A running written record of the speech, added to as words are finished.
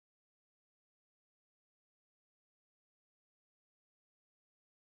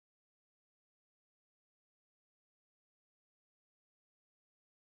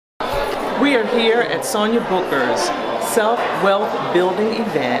We are here at Sonia Booker's self-wealth building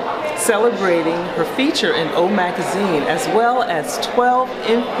event, celebrating her feature in O Magazine, as well as 12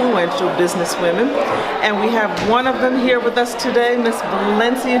 influential businesswomen. And we have one of them here with us today, Miss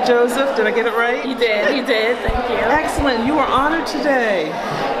Valencia Joseph. Did I get it right? You did, thank you. Excellent, you were honored today.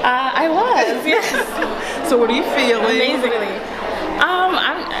 I was, yes. So what are you feeling? Amazingly.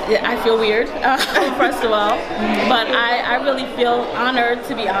 I feel weird, first of all, but I really feel honored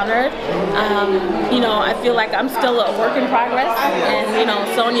to be honored. You know, I feel like I'm still a work in progress, and you know,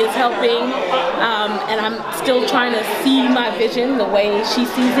 Sonia's helping, and I'm still trying to see my vision the way she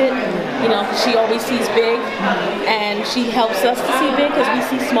sees it. You know, she always sees big, and she helps us to see big because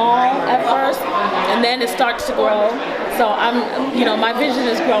we see small at first, and then it starts to grow. So you know, my vision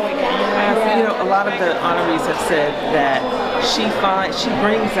is growing. Yeah. You know, a lot of the honorees have said that she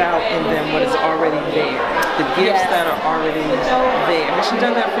brings out in them what is already there, the gifts that are already there. Has she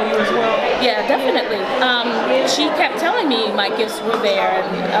done that for you as well? Yeah, definitely. She kept telling me my gifts were there,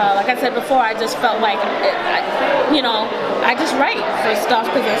 and like I said before, I just felt like, you know, I just write for stuff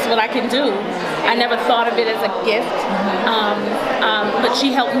because that's what I can do. I never thought of it as a gift, but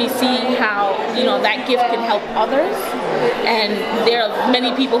she helped me see how, you know, that gift can help others, and there are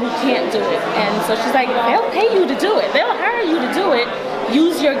many people who can't do it, and so she's like, they'll pay you to do it, they'll hire you to do it.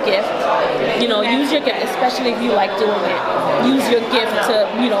 Use your gift, you know, use your gift, especially if you like doing it. Use your gift to,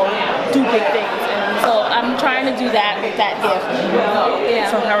 you know, do big things. And so I'm trying to do that with that gift. Yeah.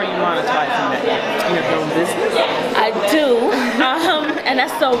 So how are you monetizing that gift? You have your own business? I do, and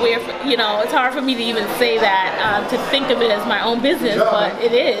that's so weird. You know, it's hard for me to even say that, to think of it as my own business, but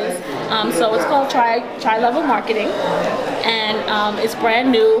it is. So it's called Tri-Level Marketing, and it's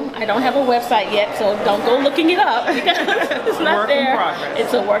brand new. I don't have a website yet, so don't go looking it up because it's not there.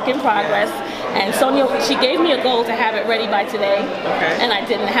 It's a work in progress. And Sonia, she gave me a goal to have it ready by today, and I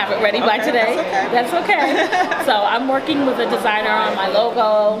didn't have it ready by today. That's okay. So I'm working with a designer on my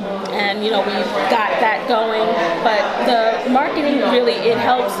logo, and you know, we've got that going. But the marketing really, it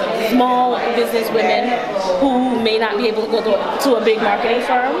helps small business women who may not be able to go to a big marketing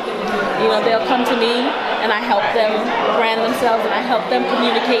firm. You know, they'll come to me, and I help them brand themselves, and I help them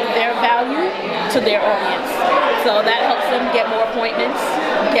communicate their value to their audience. So that helps them get more appointments,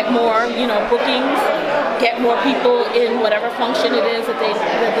 get more, you know, bookings, get more people in whatever function it is that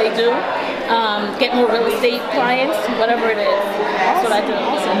they do, get more real estate clients, whatever it is. That's what I do.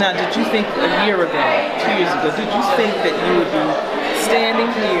 Now, did you think a year ago, 2 years ago, did you think that you would be standing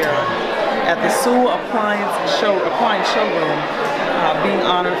here at the Sewell Appliance Showroom being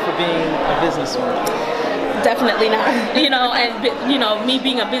honored for being a businesswoman? Definitely not. You know, and you know, me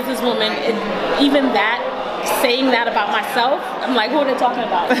being a businesswoman, even that, saying that about myself, I'm like, who are they talking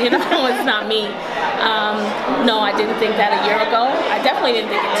about? You know, it's not me. No, I didn't think that a year ago. I definitely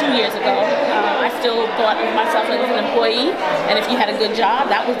didn't think it 2 years ago. I still thought of myself as an employee, and if you had a good job,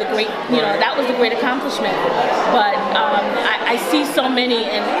 that was the great, you know, that was the great accomplishment. But I see so many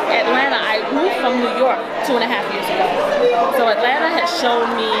in Atlanta. I moved from New York 2.5 years ago. So Atlanta has shown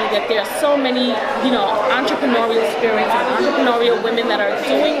me that there are so many, you know, entrepreneurial spirits and entrepreneurial women that are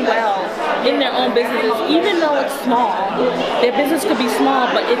doing well in their own businesses, even though it's small. Their business could be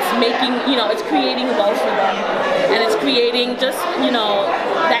small, but it's making, you know, it's creating wealth for them, and it's creating just, you know,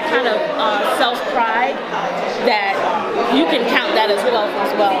 that kind of self-pride that you can count that as wealth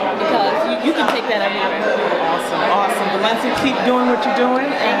as well, because you can take that everywhere. Awesome, awesome. Valencia, keep doing what you're doing,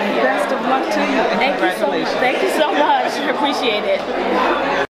 and best of luck to you, and congratulations. Thank you so much. I appreciate it.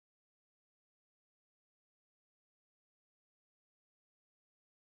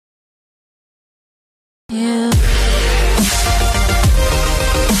 You